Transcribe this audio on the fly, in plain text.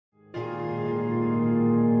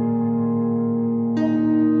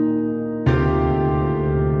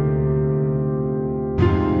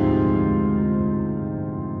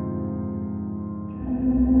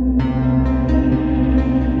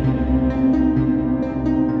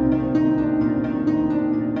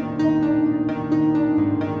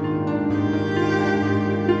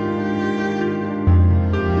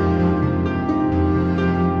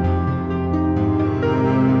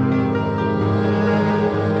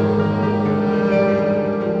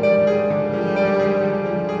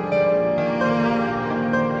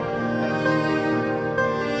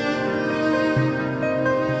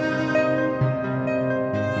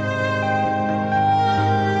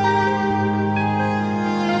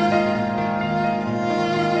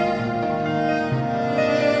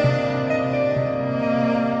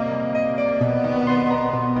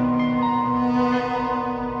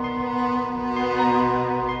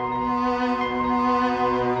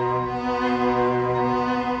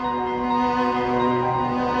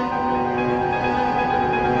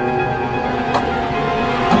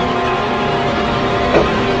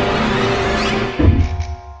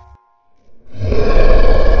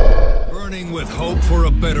for a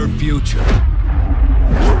better future.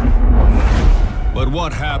 But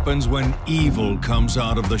what happens when evil comes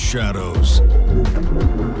out of the shadows?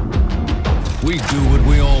 We do what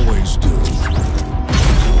we always do.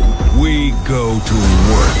 We go to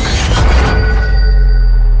work.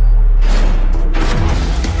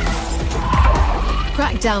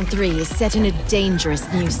 Crackdown 3 is set in a dangerous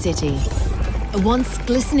new city. A once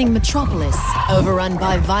glistening metropolis overrun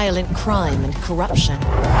by violent crime and corruption.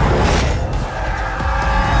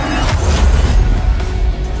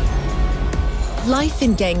 Life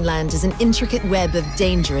in Gangland is an intricate web of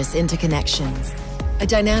dangerous interconnections. A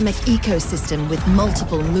dynamic ecosystem with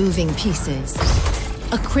multiple moving pieces.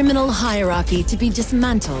 A criminal hierarchy to be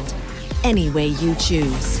dismantled any way you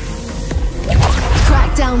choose.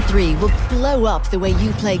 Crackdown 3 will blow up the way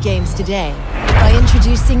you play games today by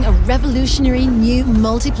introducing a revolutionary new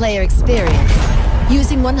multiplayer experience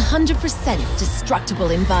using 100% destructible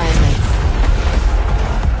environments.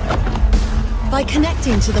 By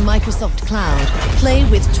connecting to the Microsoft Cloud, play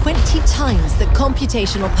with 20 times the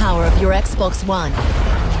computational power of your Xbox One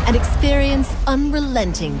and experience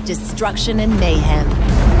unrelenting destruction and mayhem.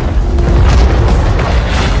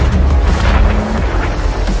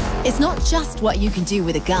 It's not just what you can do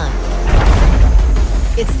with a gun.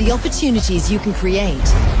 It's the opportunities you can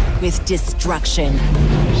create with destruction.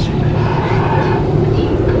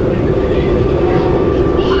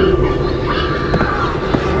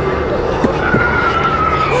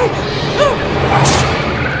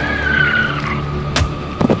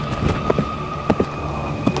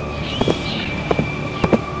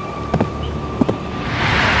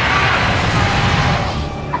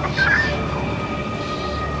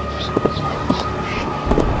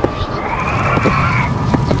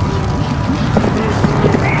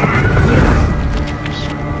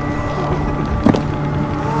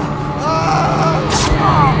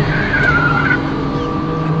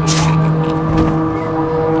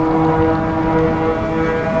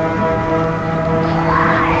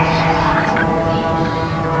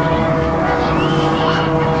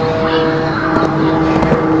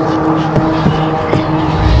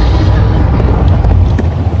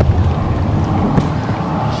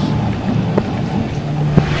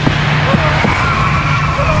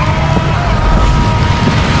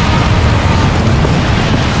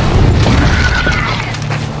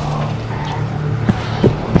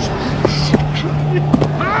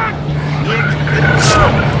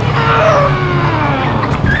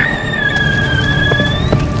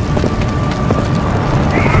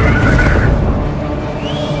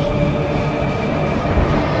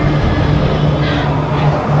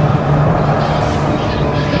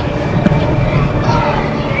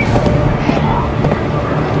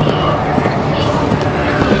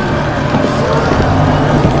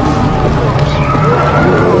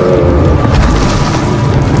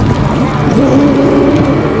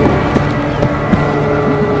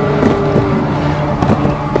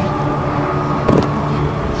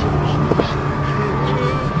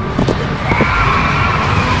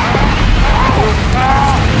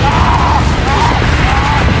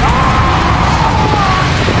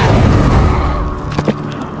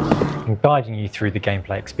 Guiding you through the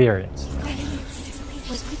gameplay experience.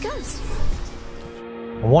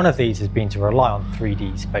 And one of these has been to rely on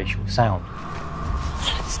 3D spatial sound.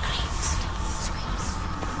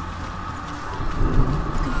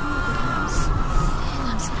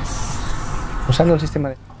 Usando el sistema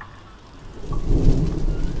de...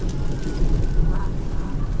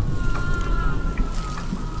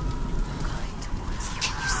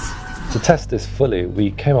 To test this fully,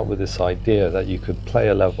 we came up with this idea that you could play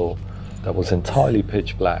a level that was entirely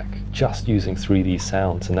pitch black, just using 3D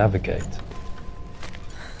sound to navigate.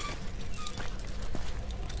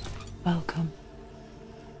 Welcome.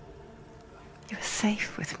 You're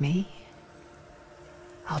safe with me.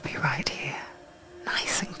 I'll be right here,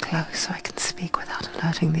 nice and close so I can speak without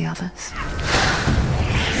alerting the others.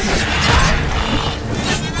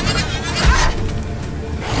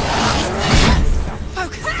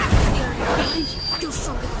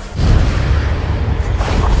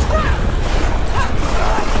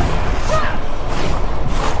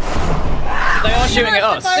 They are shooting at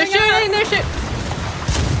us. They're shooting, they're shooting.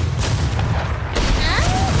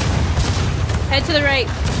 Head to the right.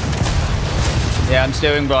 Yeah, I'm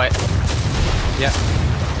steering right. Yeah.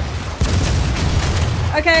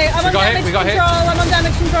 Okay, I'm on damage control. I'm on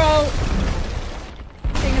damage control.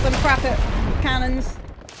 Seeing as I'm crap at cannons.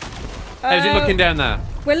 How's it looking down there?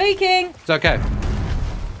 We're leaking. It's okay.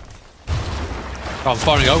 Oh, I'm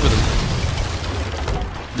firing over them.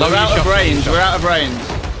 We're out of range. We're out of range.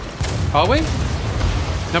 Are we?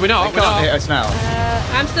 No, we're not. They can't hit us now.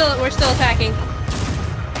 We're still attacking.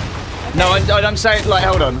 No, I'm saying, like,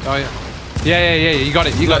 hold on. Oh, yeah. Yeah. You got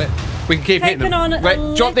it. You got it. We can keep hitting them.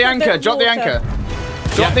 On drop the anchor. Drop the anchor.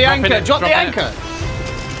 Drop the anchor. Drop the anchor.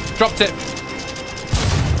 Dropped it.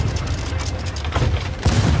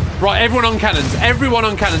 Right, everyone on cannons. Everyone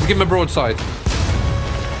on cannons. Give them a broadside.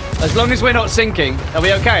 As long as we're not sinking, are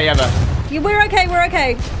we okay, Emma? Yeah, we're okay. We're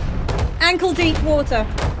okay. Ankle deep water.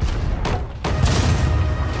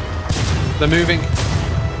 They're moving.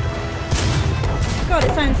 God,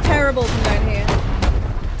 it sounds terrible from down here.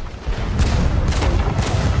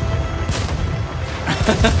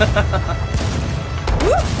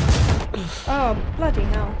 Oh, bloody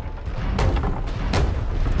hell.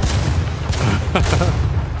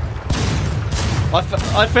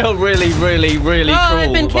 I feel really cruel,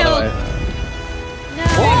 I've been by killed. the way. No,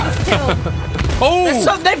 what? Killed.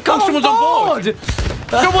 Oh! They've got someone's on board!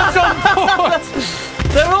 Someone's on board!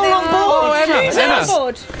 They're all on board! Emma, Jesus! Emma. On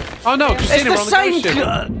board. Oh no, Christina, we're on the ghost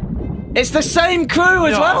ship. It's the same crew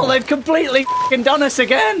as well. They've completely f***ing done us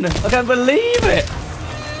again. I don't believe it.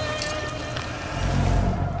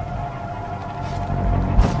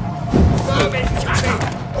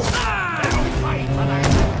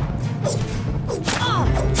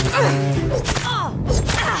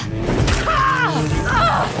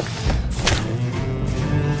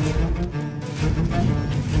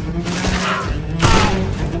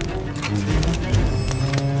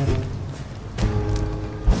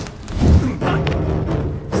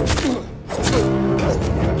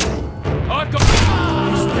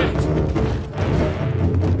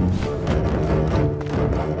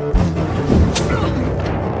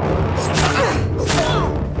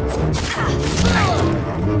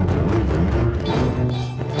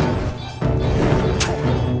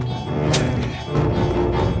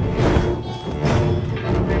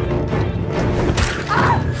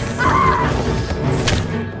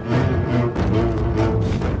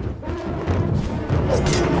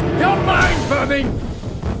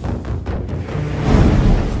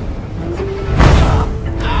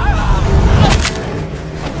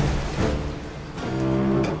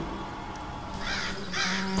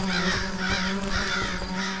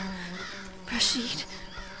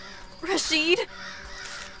 Rashid?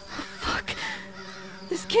 Oh, fuck.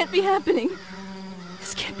 This can't be happening.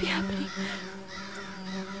 This can't be happening.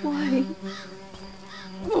 Why?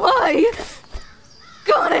 Why?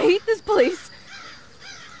 God, I hate this place.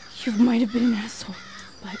 You might have been an asshole,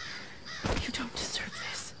 but you don't deserve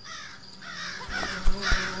this.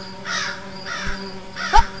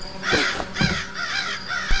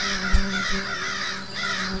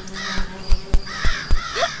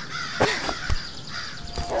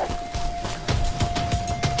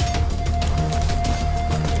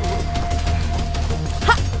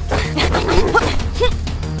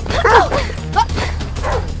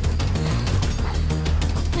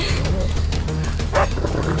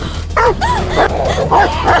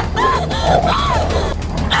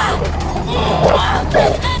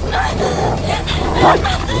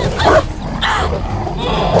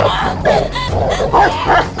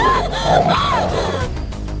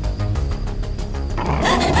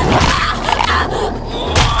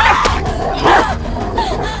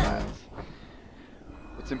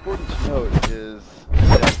 What's important to note is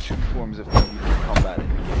there are two forms of PvP combat in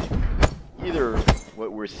the game. Either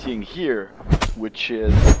what we're seeing here, which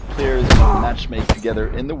is players matchmake together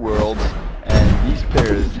in the world, and these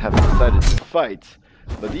players have decided to fight,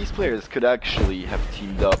 but these players could actually have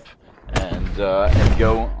teamed up and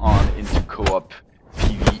go on into co-op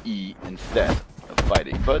PvE instead of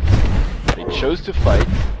fighting. But they chose to fight,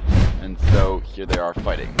 and so here they are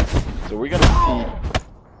fighting. So we're gonna see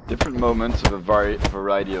different moments of a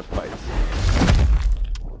variety of fights,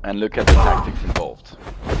 and look at the tactics involved.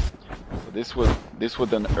 So this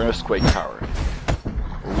was an earthquake tower.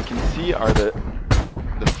 What we can see are the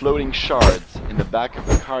floating shards in the back of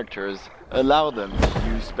the characters allow them to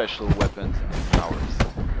use special weapons and powers.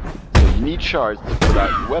 So you need shards to pull out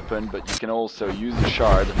your weapon, but you can also use a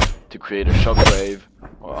shard to create a shockwave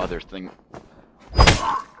or other thing.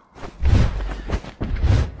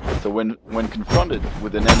 So when confronted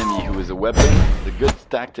with an enemy who is a weapon, the good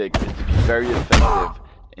tactic is to be very effective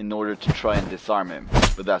in order to try and disarm him,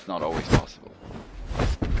 but that's not always possible.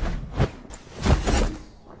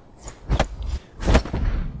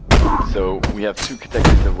 So we have two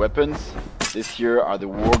categories of weapons. This here are the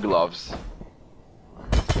war gloves.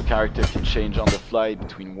 The character can change on the fly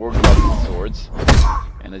between war gloves and swords,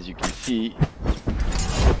 and as you can see,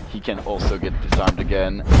 he can also get disarmed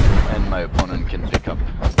again, and my opponent can pick up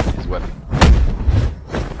his weapon.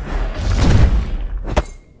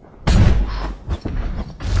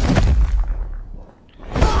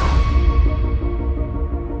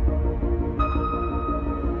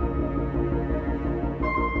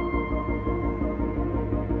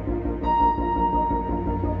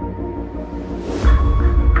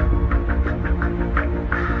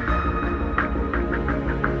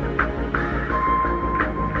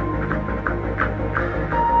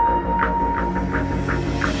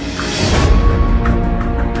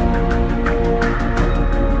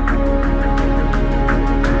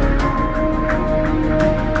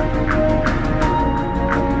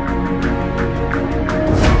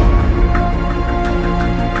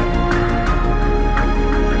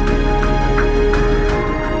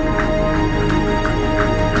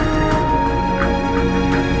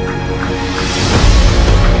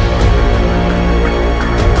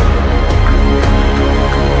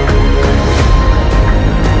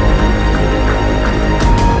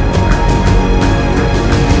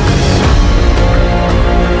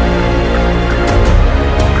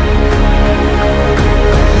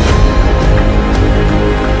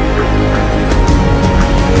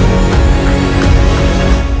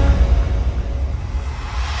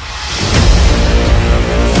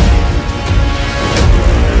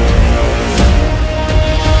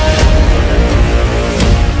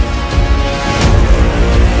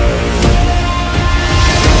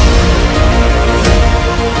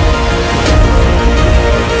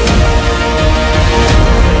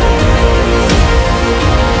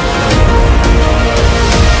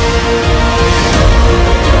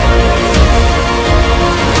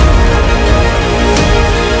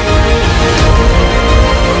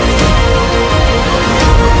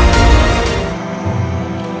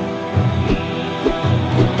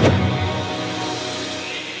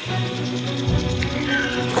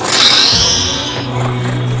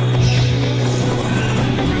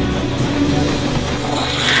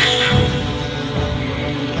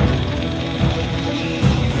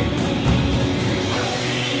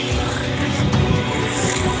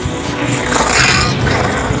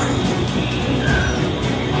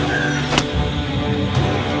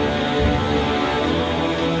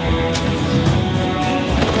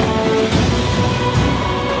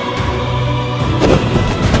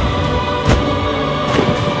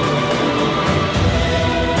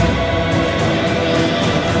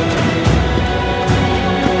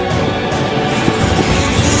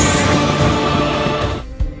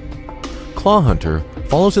 Claw Hunter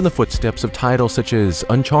follows in the footsteps of titles such as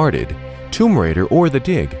Uncharted, Tomb Raider, or The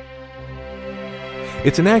Dig.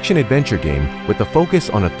 It's an action-adventure game with a focus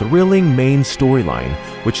on a thrilling main storyline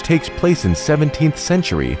which takes place in 17th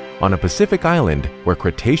century on a Pacific island where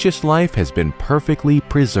Cretaceous life has been perfectly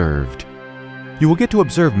preserved. You will get to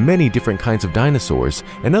observe many different kinds of dinosaurs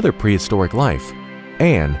and other prehistoric life,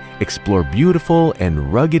 and explore beautiful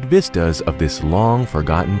and rugged vistas of this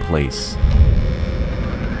long-forgotten place.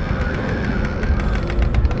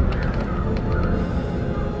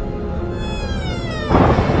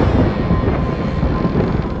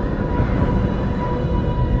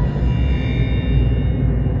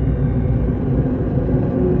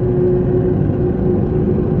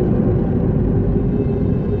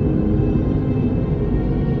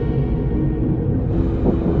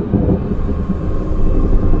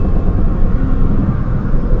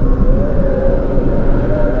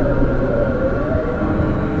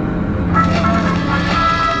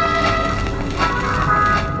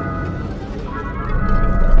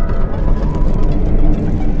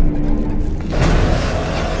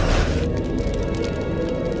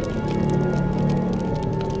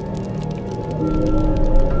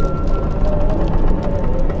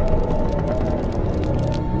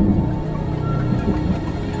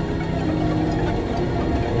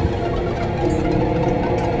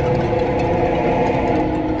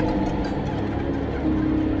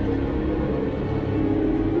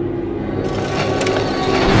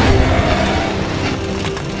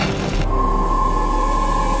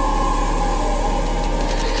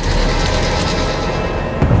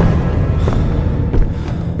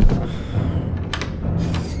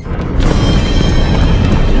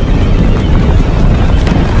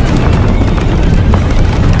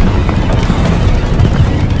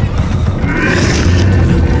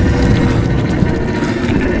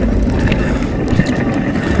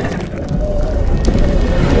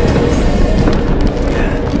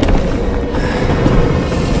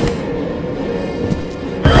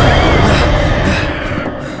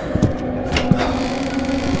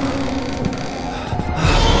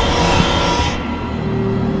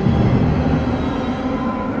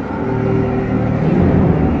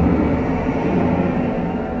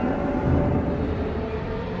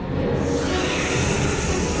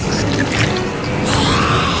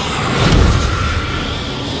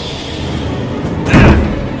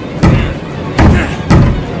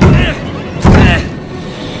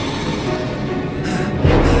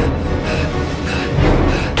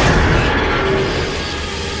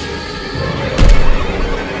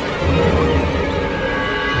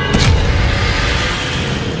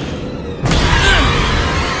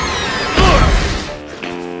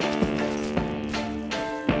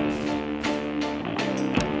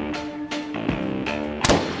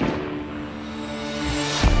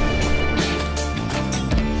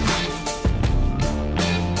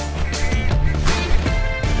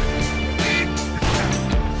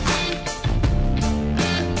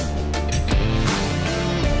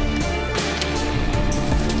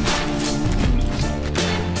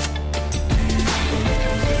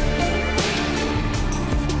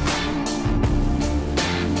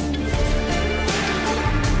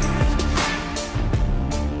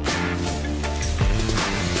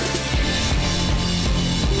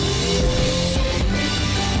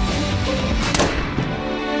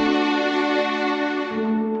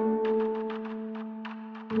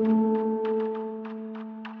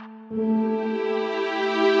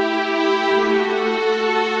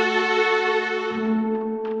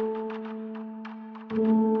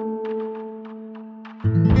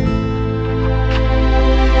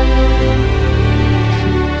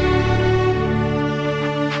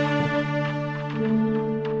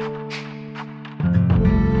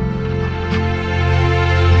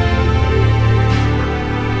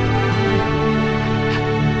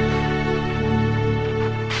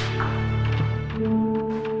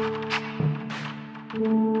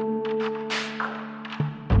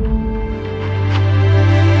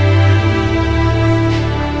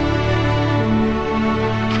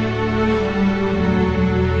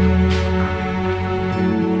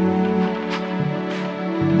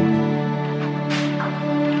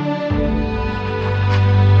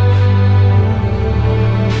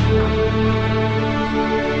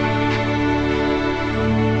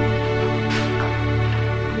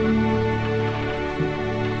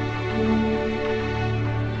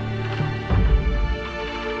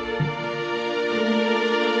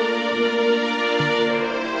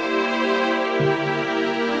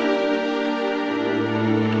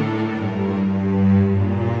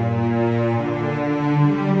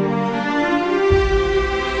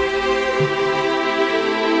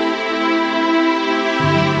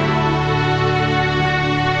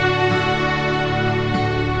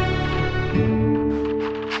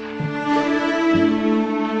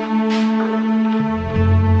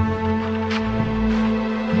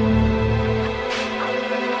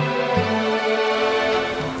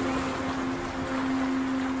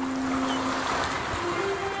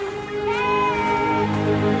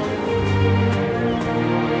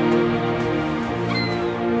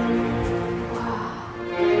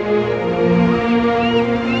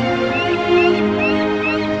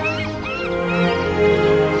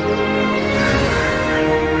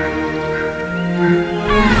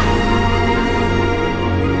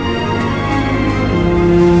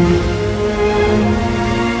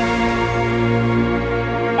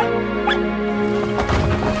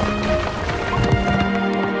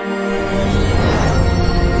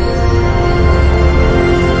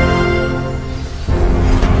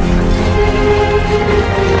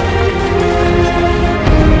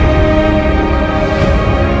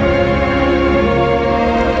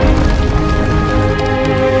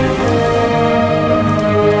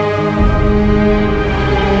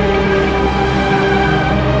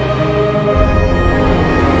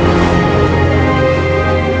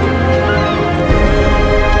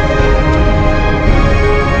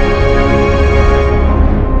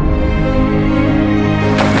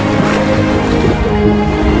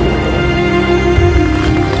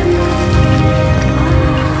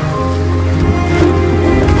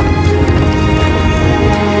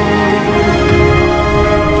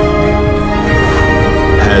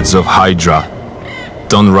 heads of Hydra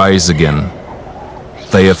don't rise again.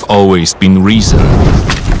 They have always been reason,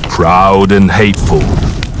 proud and hateful.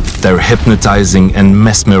 Their hypnotizing and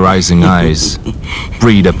mesmerizing eyes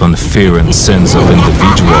breed upon fear and sins of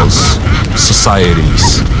individuals,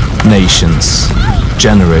 societies, nations,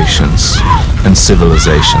 generations, and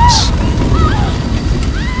civilizations.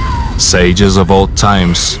 Sages of old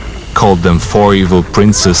times called them four evil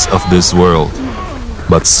princes of this world,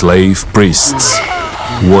 but slave priests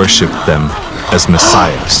worshipped them as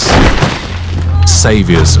messiahs,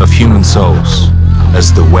 saviors of human souls,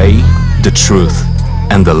 as the way, the truth,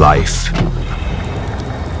 and the life.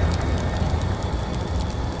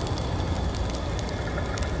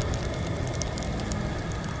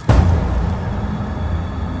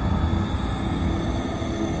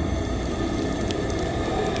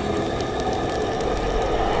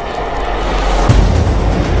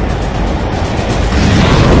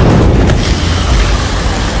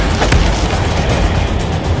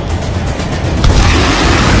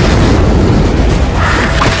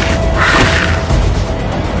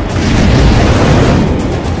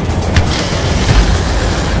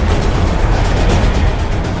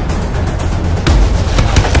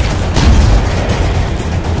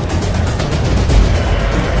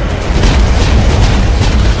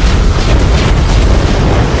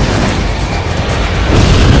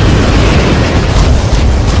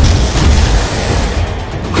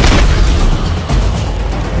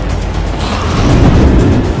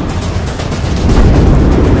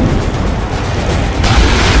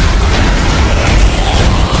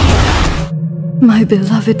 My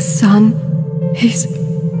beloved son, he's...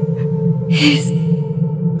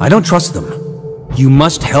 I don't trust them. You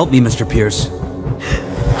must help me, Mr. Pierce.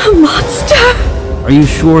 a monster! Are you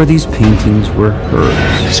sure these paintings were hers?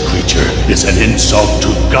 This creature is an insult to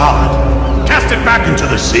God. Cast it back into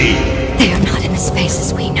the sea. They are not in the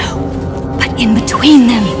spaces we know, but in between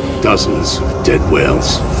them. Dozens of dead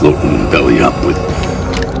whales floating belly up with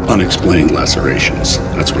unexplained lacerations.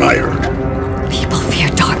 That's what I heard. People fear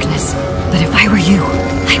darkness, but if I were you,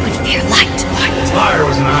 I would fear light. The fire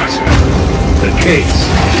was an accident. The case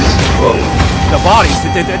is closed. The bodies,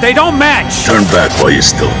 they don't match! Turn back while you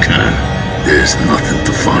still can. There's nothing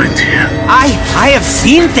to find here. I have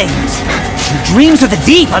seen things. Dreams of the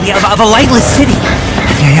deep, of a lightless city.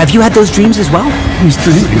 Have you had those dreams as well? He's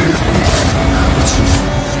dreaming.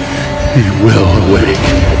 He will awake.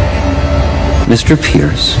 Mr.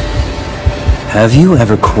 Pierce, have you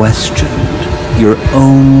ever questioned your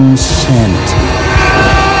own sanity?